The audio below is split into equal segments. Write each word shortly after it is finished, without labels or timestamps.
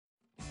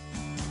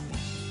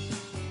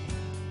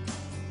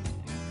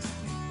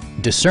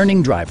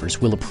Discerning drivers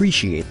will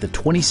appreciate the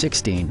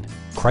 2016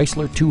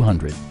 Chrysler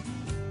 200.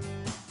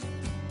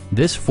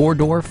 This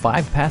four-door,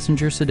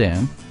 five-passenger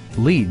sedan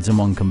leads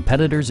among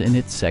competitors in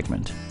its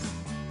segment.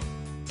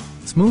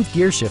 Smooth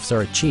gear shifts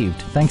are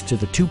achieved thanks to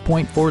the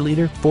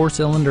 2.4-liter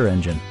four-cylinder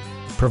engine,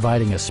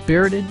 providing a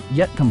spirited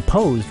yet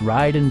composed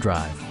ride and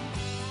drive.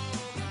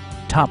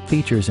 Top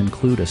features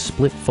include a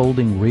split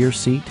folding rear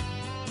seat,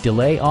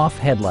 delay-off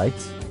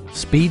headlights,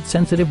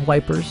 speed-sensitive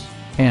wipers,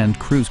 and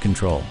cruise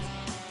control.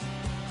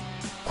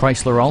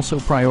 Chrysler also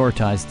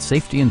prioritized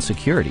safety and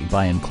security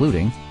by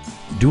including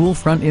dual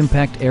front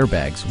impact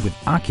airbags with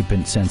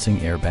occupant sensing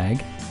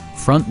airbag,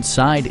 front and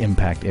side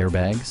impact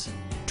airbags,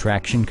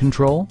 traction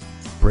control,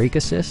 brake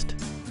assist,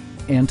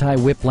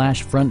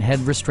 anti-whiplash front head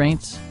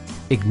restraints,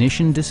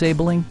 ignition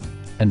disabling,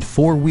 and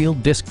four-wheel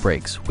disc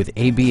brakes with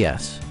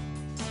ABS.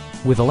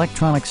 With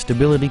electronic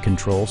stability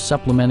control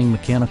supplementing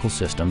mechanical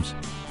systems,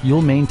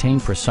 you'll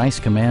maintain precise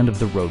command of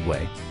the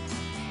roadway.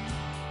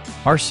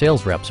 Our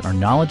sales reps are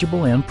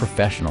knowledgeable and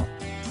professional.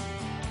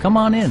 Come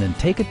on in and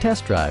take a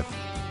test drive.